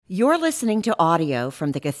You're listening to audio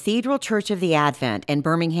from the Cathedral Church of the Advent in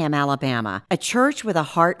Birmingham, Alabama, a church with a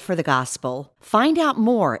heart for the gospel. Find out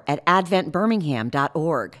more at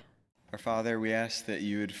adventbirmingham.org. Our Father, we ask that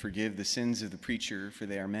you would forgive the sins of the preacher, for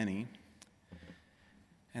they are many,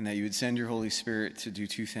 and that you would send your Holy Spirit to do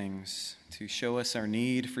two things: to show us our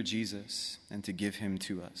need for Jesus and to give him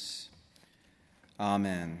to us.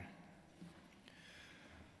 Amen.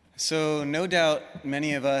 So, no doubt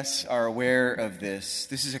many of us are aware of this.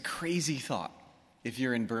 This is a crazy thought if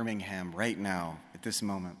you're in Birmingham right now at this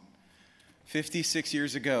moment. 56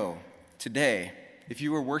 years ago, today, if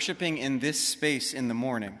you were worshiping in this space in the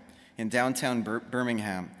morning in downtown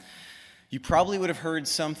Birmingham, you probably would have heard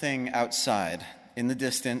something outside in the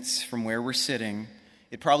distance from where we're sitting.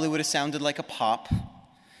 It probably would have sounded like a pop,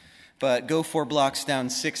 but go 4 blocks down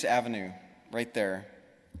 6th Avenue, right there.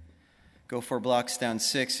 Go 4 blocks down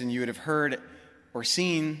 6, and you would have heard or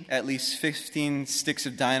seen at least 15 sticks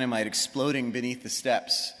of dynamite exploding beneath the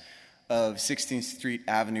steps of 16th Street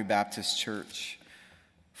Avenue Baptist Church.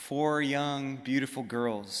 4 young, beautiful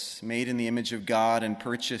girls made in the image of God and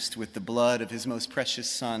purchased with the blood of his most precious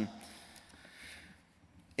Son.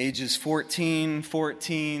 Ages 14,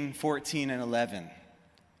 and 11.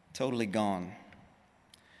 Totally gone.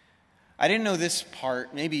 I didn't know this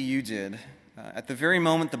part. Maybe you did. At the very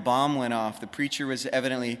moment the bomb went off, the preacher was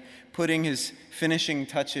evidently putting his finishing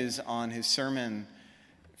touches on his sermon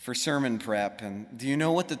for sermon prep. And do you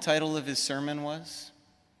know what the title of his sermon was?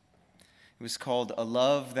 It was called A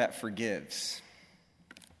Love That Forgives.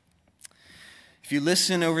 If you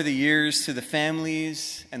listen over the years to the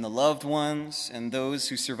families and the loved ones and those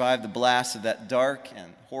who survived the blast of that dark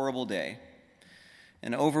and horrible day,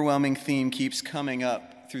 an overwhelming theme keeps coming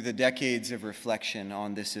up through the decades of reflection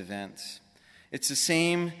on this event. It's the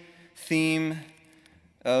same theme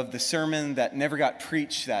of the sermon that never got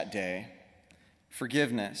preached that day: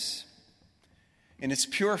 forgiveness. In its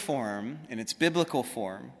pure form, in its biblical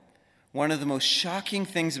form, one of the most shocking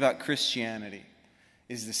things about Christianity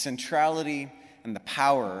is the centrality and the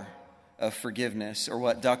power of forgiveness, or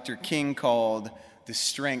what Dr. King called the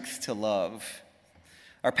strength to love.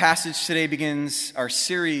 Our passage today begins our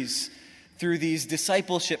series through these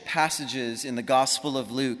discipleship passages in the Gospel of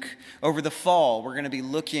Luke. Over the fall, we're going to be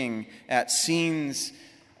looking at scenes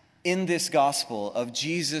in this gospel of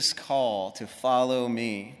Jesus' call to follow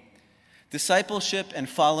me. Discipleship and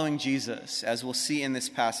following Jesus, as we'll see in this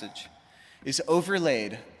passage, is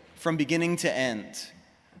overlaid from beginning to end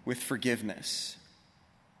with forgiveness.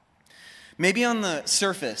 Maybe on the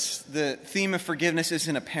surface, the theme of forgiveness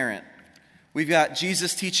isn't apparent. We've got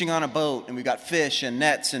Jesus teaching on a boat, and we've got fish and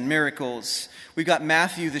nets and miracles. We've got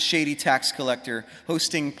Matthew, the shady tax collector,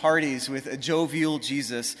 hosting parties with a jovial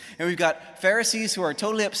Jesus. And we've got Pharisees who are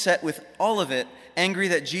totally upset with all of it, angry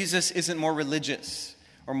that Jesus isn't more religious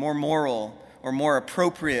or more moral or more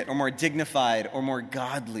appropriate or more dignified or more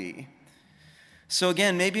godly. So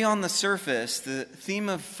again, maybe on the surface, the theme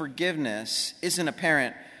of forgiveness isn't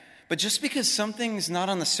apparent. But just because something's not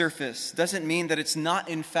on the surface doesn't mean that it's not,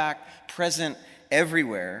 in fact, present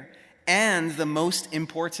everywhere and the most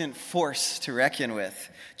important force to reckon with.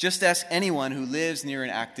 Just ask anyone who lives near an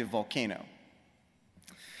active volcano.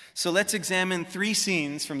 So let's examine 3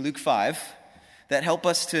 scenes from Luke 5 that help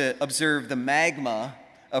us to observe the magma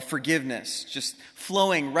of forgiveness just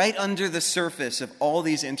flowing right under the surface of all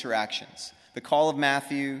these interactions. The call of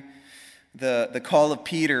Matthew, the call of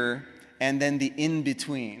Peter, and then the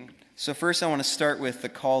in-between. So first I want to start with the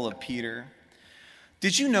call of Peter.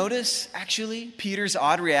 Did you notice, actually, Peter's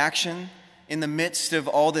odd reaction in the midst of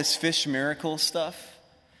all this fish miracle stuff?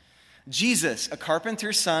 Jesus, a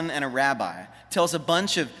carpenter's son and a rabbi, tells a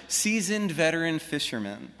bunch of seasoned veteran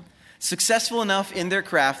fishermen, successful enough in their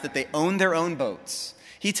craft that they own their own boats.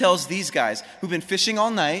 He tells these guys who've been fishing all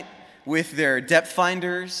night with their depth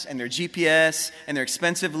finders and their GPS and their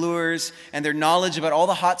expensive lures and their knowledge about all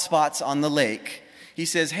the hot spots on the lake. He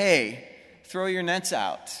says, hey, throw your nets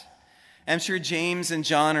out. I'm sure James and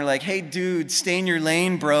John are like, hey, dude, stay in your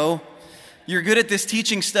lane, bro. You're good at this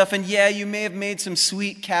teaching stuff, and yeah, you may have made some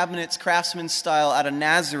sweet cabinets, craftsman style, out of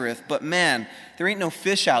Nazareth, but man, there ain't no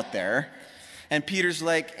fish out there. And Peter's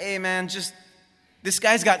like, hey, man, this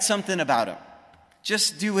guy's got something about him.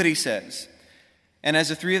 Just do what he says. And as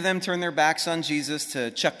the 3 of them turn their backs on Jesus to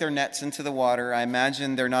chuck their nets into the water, I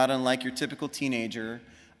imagine they're not unlike your typical teenager.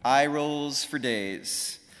 Eye rolls for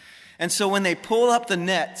days. And so when they pull up the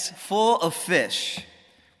nets full of fish,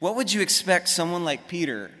 what would you expect someone like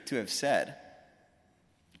Peter to have said?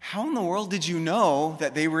 How in the world did you know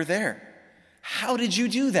that they were there? How did you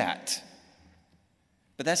do that?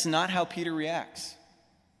 But that's not how Peter reacts.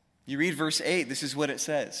 You read verse 8, this is what it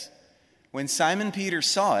says. When Simon Peter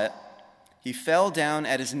saw it, he fell down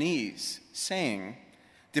at his knees, saying,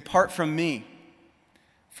 "Depart from me,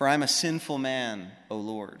 for I'm a sinful man, O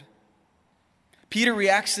Lord." Peter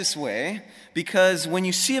reacts this way because when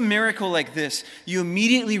you see a miracle like this, you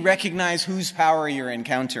immediately recognize whose power you're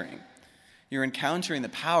encountering. You're encountering the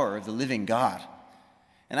power of the living God.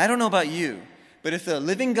 And I don't know about you, but if the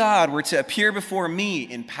living God were to appear before me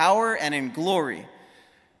in power and in glory,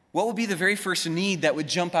 what would be the very first need that would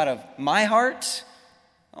jump out of my heart?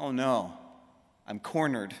 Oh no, I'm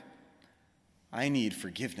cornered. I need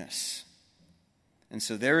forgiveness. And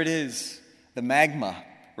so there it is, the magma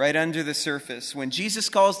right under the surface. When Jesus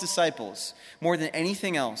calls disciples, more than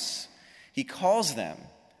anything else, he calls them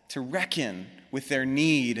to reckon with their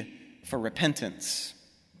need for repentance.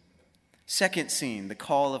 Second scene, the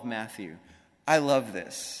call of Matthew. I love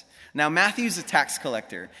this. Now, Matthew's a tax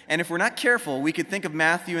collector, and if we're not careful, we could think of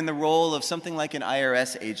Matthew in the role of something like an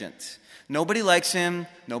IRS agent. Nobody likes him.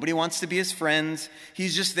 Nobody wants to be his friend.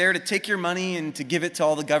 He's just there to take your money and to give it to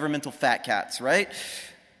all the governmental fat cats, right?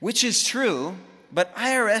 Which is true, but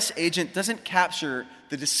IRS agent doesn't capture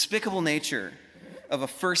the despicable nature of a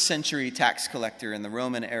first century tax collector in the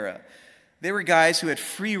Roman era. They were guys who had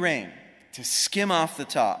free rein to skim off the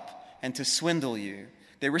top and to swindle you.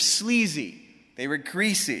 They were sleazy. They were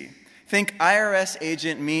greasy. Think IRS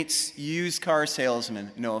agent meets used car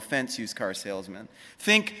salesman. No offense, used car salesman.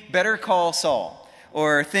 Think Better Call Saul.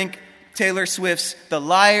 Or think Taylor Swift's The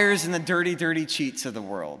Liars and the Dirty, Dirty Cheats of the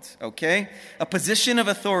world. Okay? A position of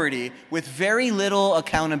authority with very little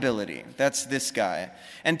accountability. That's this guy.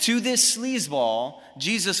 And to this sleazeball,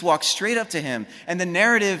 Jesus walks straight up to him, and the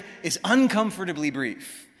narrative is uncomfortably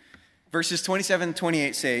brief. Verses 27 and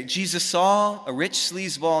 28 say, Jesus saw a rich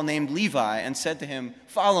sleazeball named Levi and said to him,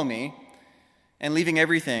 "Follow me." And leaving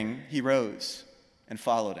everything, he rose and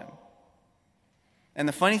followed him. And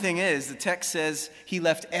the funny thing is, the text says he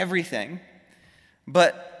left everything,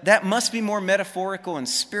 but that must be more metaphorical and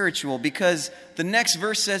spiritual because the next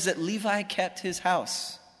verse says that Levi kept his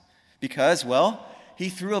house. Because, well, he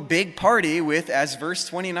threw a big party with, as verse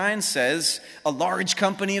 29 says, a large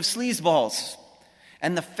company of sleazeballs.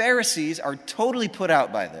 And the Pharisees are totally put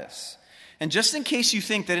out by this. And just in case you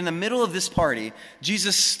think that in the middle of this party,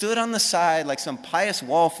 Jesus stood on the side like some pious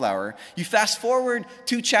wallflower, you fast forward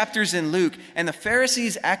 2 chapters in Luke, and the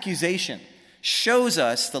Pharisees' accusation shows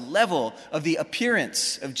us the level of the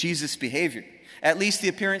appearance of Jesus' behavior, at least the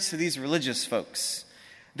appearance to these religious folks.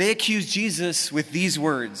 They accuse Jesus with these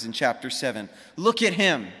words in chapter 7. Look at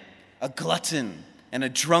him, a glutton and a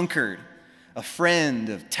drunkard, a friend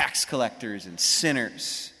of tax collectors and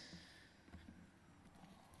sinners.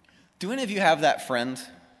 Do any of you have that friend?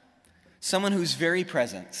 Someone whose very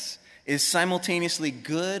presence is simultaneously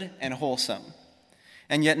good and wholesome,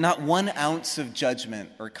 and yet not 1 ounce of judgment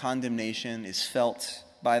or condemnation is felt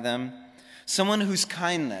by them. Someone whose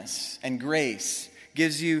kindness and grace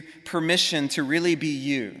gives you permission to really be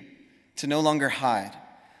you, to no longer hide,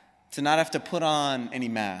 to not have to put on any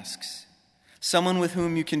masks. Someone with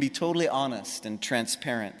whom you can be totally honest and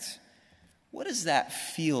transparent. What does that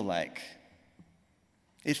feel like?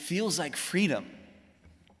 It feels like freedom.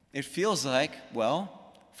 It feels like,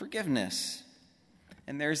 well, forgiveness.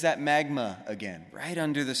 And there's that magma again, right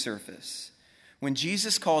under the surface. When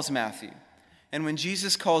Jesus calls Matthew, and when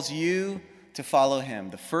Jesus calls you to follow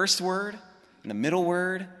him, the first word, and the middle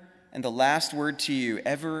word, and the last word to you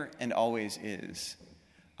ever and always is,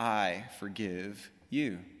 I forgive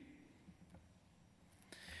you.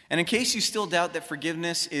 And in case you still doubt that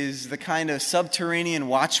forgiveness is the kind of subterranean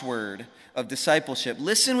watchword of discipleship,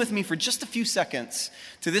 listen with me for just a few seconds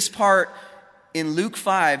to this part in Luke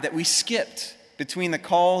 5 that we skipped between the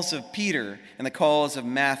calls of Peter and the calls of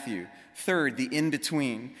Matthew. Third, the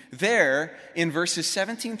in-between. There, in verses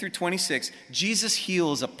 17 through 26, Jesus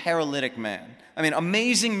heals a paralytic man. I mean,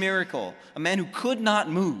 amazing miracle. A man who could not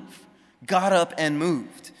move, got up and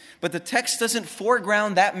moved. But the text doesn't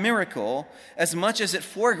foreground that miracle as much as it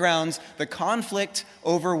foregrounds the conflict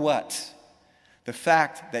over what? The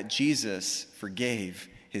fact that Jesus forgave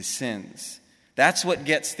his sins. That's what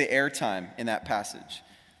gets the airtime in that passage.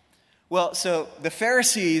 Well, so the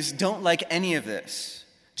Pharisees don't like any of this.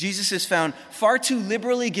 Jesus is found far too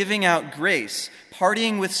liberally giving out grace,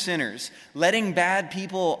 partying with sinners, letting bad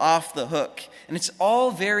people off the hook. And it's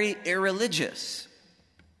all very irreligious.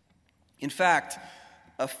 In fact,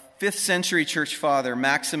 a 5th century church father,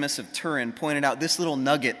 Maximus of Turin, pointed out this little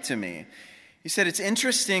nugget to me. He said, it's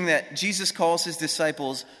interesting that Jesus calls his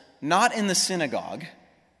disciples not in the synagogue,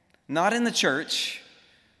 not in the church,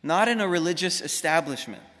 not in a religious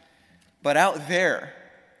establishment, but out there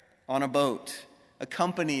on a boat,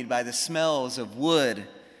 accompanied by the smells of wood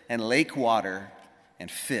and lake water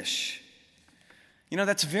and fish. You know,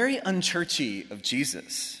 that's very unchurchy of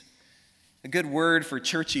Jesus. A good word for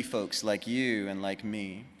churchy folks like you and like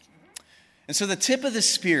me. And so the tip of the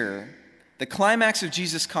spear, the climax of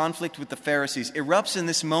Jesus' conflict with the Pharisees, erupts in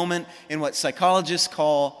this moment in what psychologists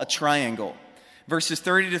call a triangle. Verses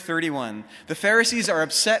 30 to 31. The Pharisees are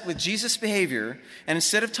upset with Jesus' behavior, and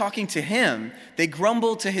instead of talking to him, they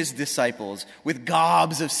grumble to his disciples with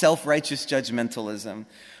gobs of self-righteous judgmentalism.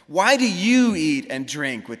 Why do you eat and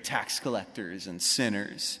drink with tax collectors and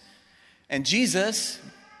sinners? And Jesus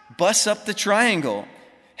busts up the triangle.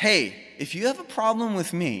 Hey, if you have a problem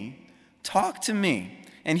with me, talk to me.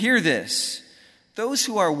 And hear this. Those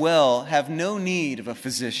who are well have no need of a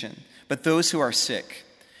physician, but those who are sick.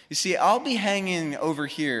 You see, I'll be hanging over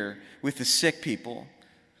here with the sick people.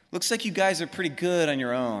 Looks like you guys are pretty good on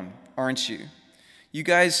your own, aren't you? You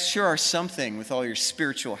guys sure are something with all your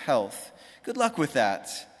spiritual health. Good luck with that.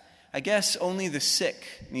 I guess only the sick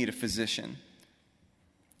need a physician.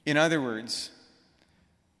 In other words,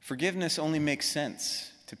 forgiveness only makes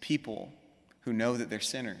sense to people who know that they're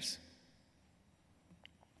sinners.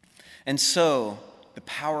 And so, the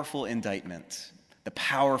powerful indictment, the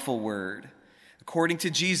powerful word. According to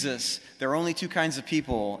Jesus, there are only two kinds of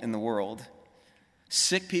people in the world.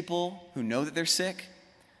 Sick people who know that they're sick,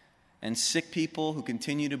 and sick people who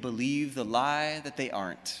continue to believe the lie that they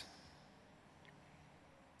aren't.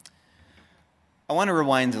 I want to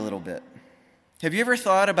rewind a little bit. Have you ever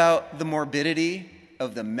thought about the morbidity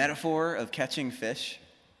of the metaphor of catching fish?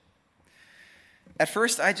 At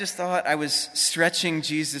first, I just thought I was stretching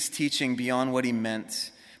Jesus' teaching beyond what he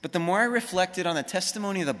meant. But the more I reflected on the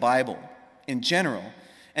testimony of the Bible in general,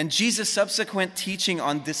 and Jesus' subsequent teaching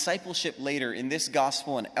on discipleship later in this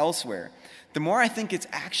gospel and elsewhere, the more I think it's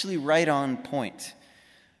actually right on point.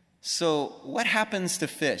 So, what happens to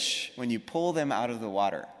fish when you pull them out of the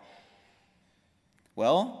water?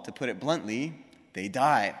 Well, to put it bluntly, they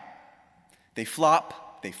die. They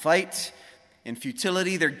flop, they fight. In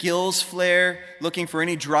futility, their gills flare, looking for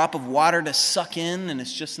any drop of water to suck in, and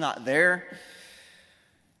it's just not there.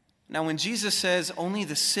 Now, when Jesus says only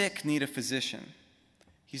the sick need a physician,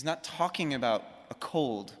 he's not talking about a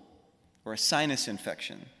cold or a sinus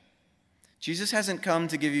infection. Jesus hasn't come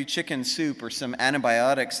to give you chicken soup or some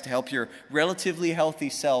antibiotics to help your relatively healthy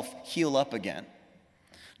self heal up again.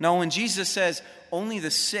 No, when Jesus says only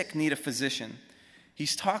the sick need a physician,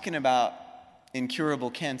 he's talking about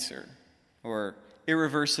incurable cancer or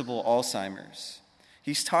irreversible Alzheimer's.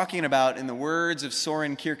 He's talking about, in the words of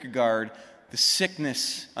Soren Kierkegaard, the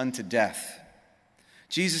sickness unto death.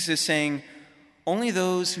 Jesus is saying, only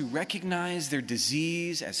those who recognize their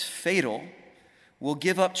disease as fatal will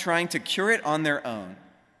give up trying to cure it on their own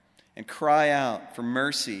and cry out for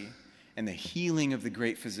mercy and the healing of the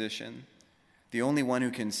great physician, the only one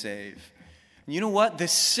who can save. And you know what?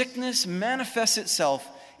 This sickness manifests itself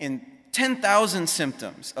in 10,000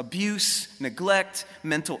 symptoms: abuse, neglect,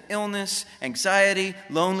 mental illness, anxiety,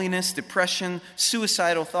 loneliness, depression,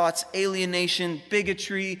 suicidal thoughts, alienation,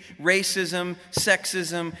 bigotry, racism,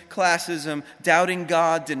 sexism, classism, doubting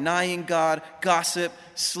God, denying God, gossip,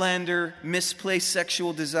 slander, misplaced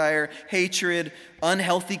sexual desire, hatred,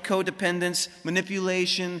 unhealthy codependence,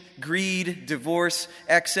 manipulation, greed, divorce,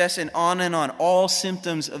 excess, and on, all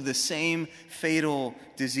symptoms of the same fatal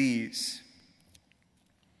disease.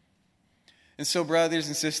 And so, brothers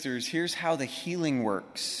and sisters, here's how the healing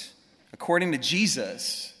works. According to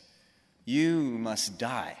Jesus, you must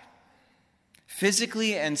die,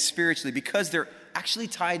 physically and spiritually, because they're actually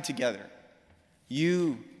tied together.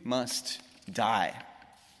 You must die.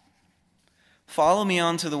 Follow me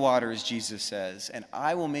onto the waters, Jesus says, and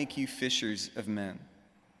I will make you fishers of men.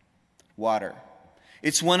 Water.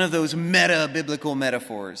 It's one of those meta-biblical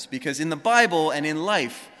metaphors, because in the Bible and in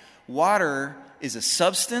life, water is a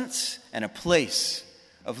substance and a place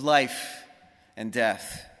of life and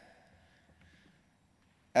death.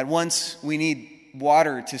 At once, we need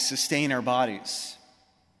water to sustain our bodies.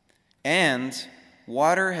 And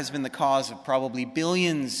water has been the cause of probably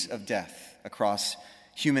billions of death across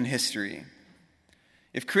human history.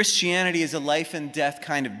 If Christianity is a life and death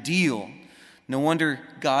kind of deal, no wonder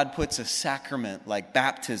God puts a sacrament like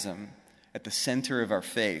baptism at the center of our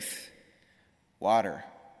faith. Water.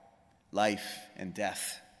 Life and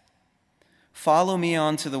death. Follow me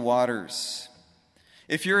onto the waters.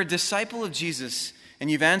 If you're a disciple of Jesus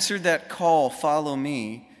and you've answered that call, follow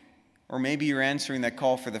me, or maybe you're answering that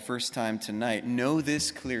call for the first time tonight, know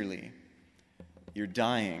this clearly. You're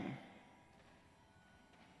dying.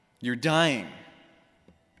 You're dying.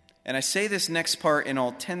 And I say this next part in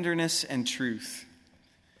all tenderness and truth.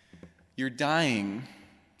 You're dying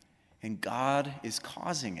And God is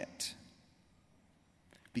causing it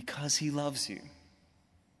because he loves you.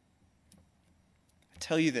 I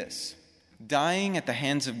tell you this, dying at the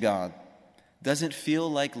hands of God doesn't feel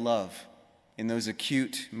like love in those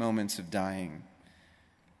acute moments of dying.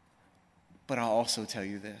 But I'll also tell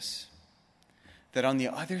you this, that on the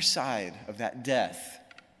other side of that death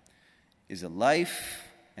is a life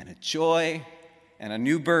and a joy and a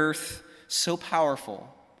new birth so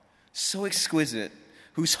powerful, so exquisite,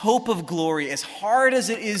 whose hope of glory, as hard as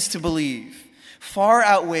it is to believe, far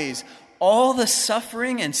outweighs all the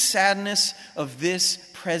suffering and sadness of this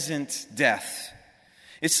present death.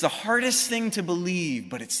 It's the hardest thing to believe,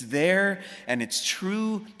 but it's there and it's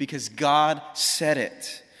true because God said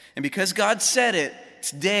it. And because God said it,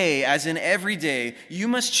 today, as in every day, you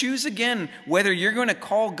must choose again whether you're going to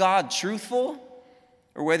call God truthful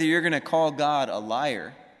or whether you're going to call God a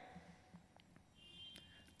liar.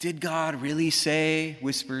 Did God really say,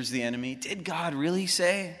 whispers the enemy, did God really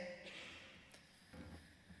say?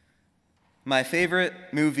 My favorite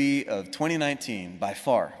movie of 2019, by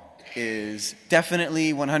far, is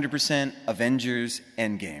definitely 100% Avengers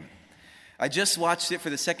Endgame. I just watched it for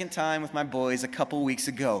the second time with my boys a couple weeks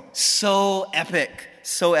ago. So epic,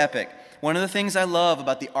 so epic. One of the things I love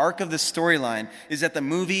about the arc of the storyline is that the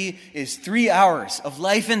movie is 3 hours of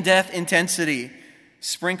life and death intensity,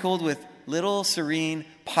 sprinkled with little serene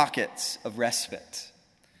pockets of respite.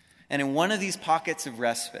 And in one of these pockets of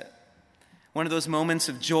respite, one of those moments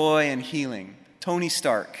of joy and healing, Tony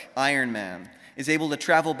Stark, Iron Man, is able to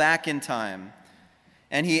travel back in time,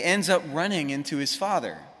 and he ends up running into his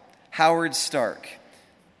father, Howard Stark.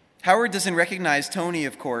 Howard doesn't recognize Tony,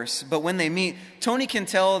 of course, but when they meet, Tony can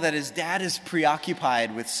tell that his dad is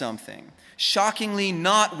preoccupied with something, shockingly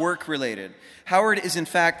not work-related. Howard is, in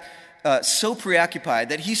fact, so preoccupied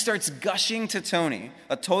that he starts gushing to Tony,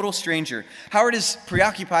 a total stranger. Howard is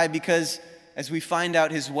preoccupied because, as we find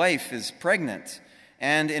out, his wife is pregnant,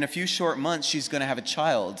 and in a few short months, she's going to have a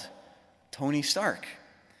child, Tony Stark.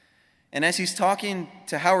 And as he's talking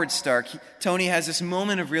to Howard Stark, Tony has this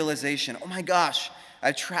moment of realization. Oh my gosh,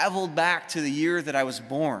 I traveled back to the year that I was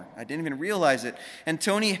born. I didn't even realize it. And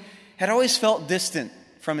Tony had always felt distant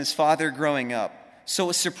from his father growing up. So it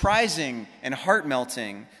was surprising and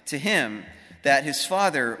heart-melting to him that his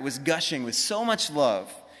father was gushing with so much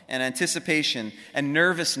love and anticipation and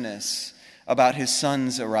nervousness about his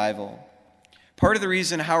son's arrival. Part of the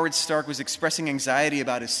reason Howard Stark was expressing anxiety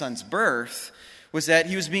about his son's birth was that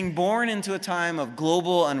he was being born into a time of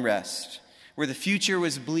global unrest, where the future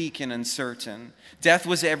was bleak and uncertain. Death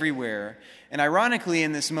was everywhere. And ironically,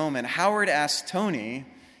 in this moment, Howard asked Tony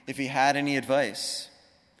if he had any advice.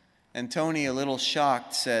 And Tony, a little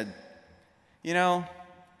shocked, said, "You know,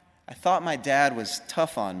 I thought my dad was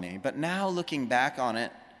tough on me, but now looking back on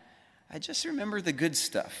it, I just remember the good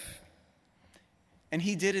stuff. And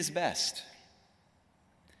he did his best."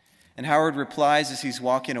 And Howard replies as he's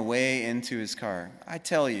walking away into his car, "I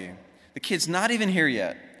tell you, the kid's not even here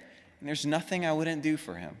yet, and there's nothing I wouldn't do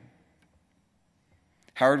for him."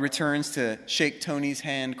 Howard returns to shake Tony's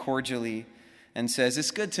hand cordially and says,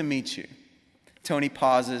 "It's good to meet you." Tony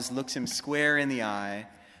pauses, looks him square in the eye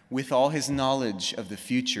with all his knowledge of the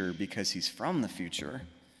future because he's from the future,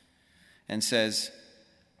 and says,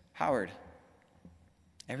 "Howard,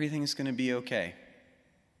 everything's going to be okay."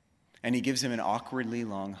 And he gives him an awkwardly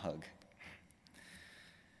long hug.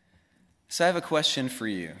 So I have a question for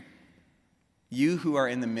you. You who are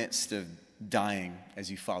in the midst of dying as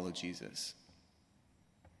you follow Jesus.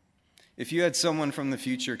 If you had someone from the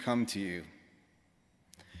future come to you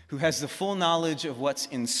who has the full knowledge of what's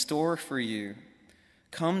in store for you,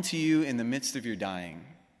 come to you in the midst of your dying,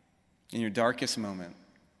 in your darkest moment,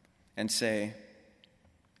 and say,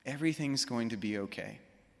 "Everything's going to be okay,"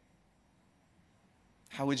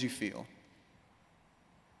 how would you feel?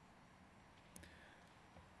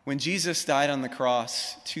 When Jesus died on the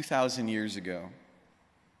cross 2,000 years ago,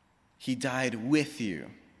 he died with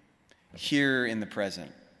you here in the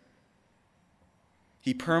present.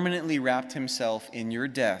 He permanently wrapped himself in your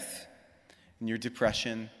death, in your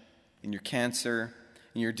depression, in your cancer,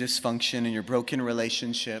 in your dysfunction, in your broken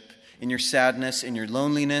relationship, in your sadness, in your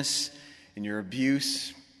loneliness, in your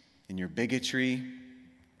abuse, in your bigotry.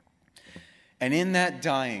 And in that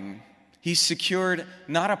dying, he secured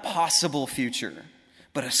not a possible future,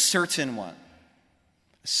 but a certain one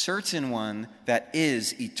that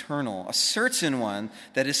is eternal, a certain one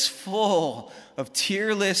that is full of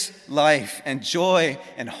tearless life and joy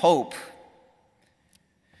and hope.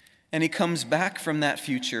 And he comes back from that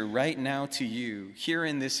future right now to you, here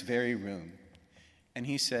in this very room. And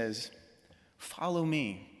he says, "Follow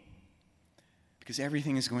me, because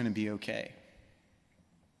everything is going to be okay."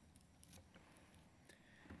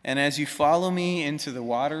 And as you follow me into the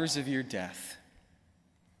waters of your death,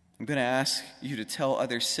 I'm going to ask you to tell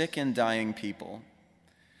other sick and dying people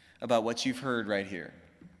about what you've heard right here.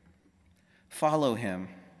 Follow him,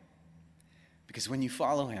 because when you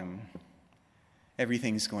follow him,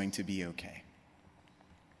 everything's going to be okay.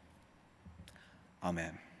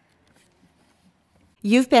 Amen.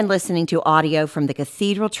 You've been listening to audio from the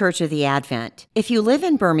Cathedral Church of the Advent. If you live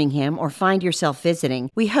in Birmingham or find yourself visiting,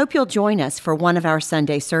 we hope you'll join us for one of our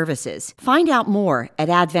Sunday services. Find out more at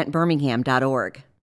adventbirmingham.org.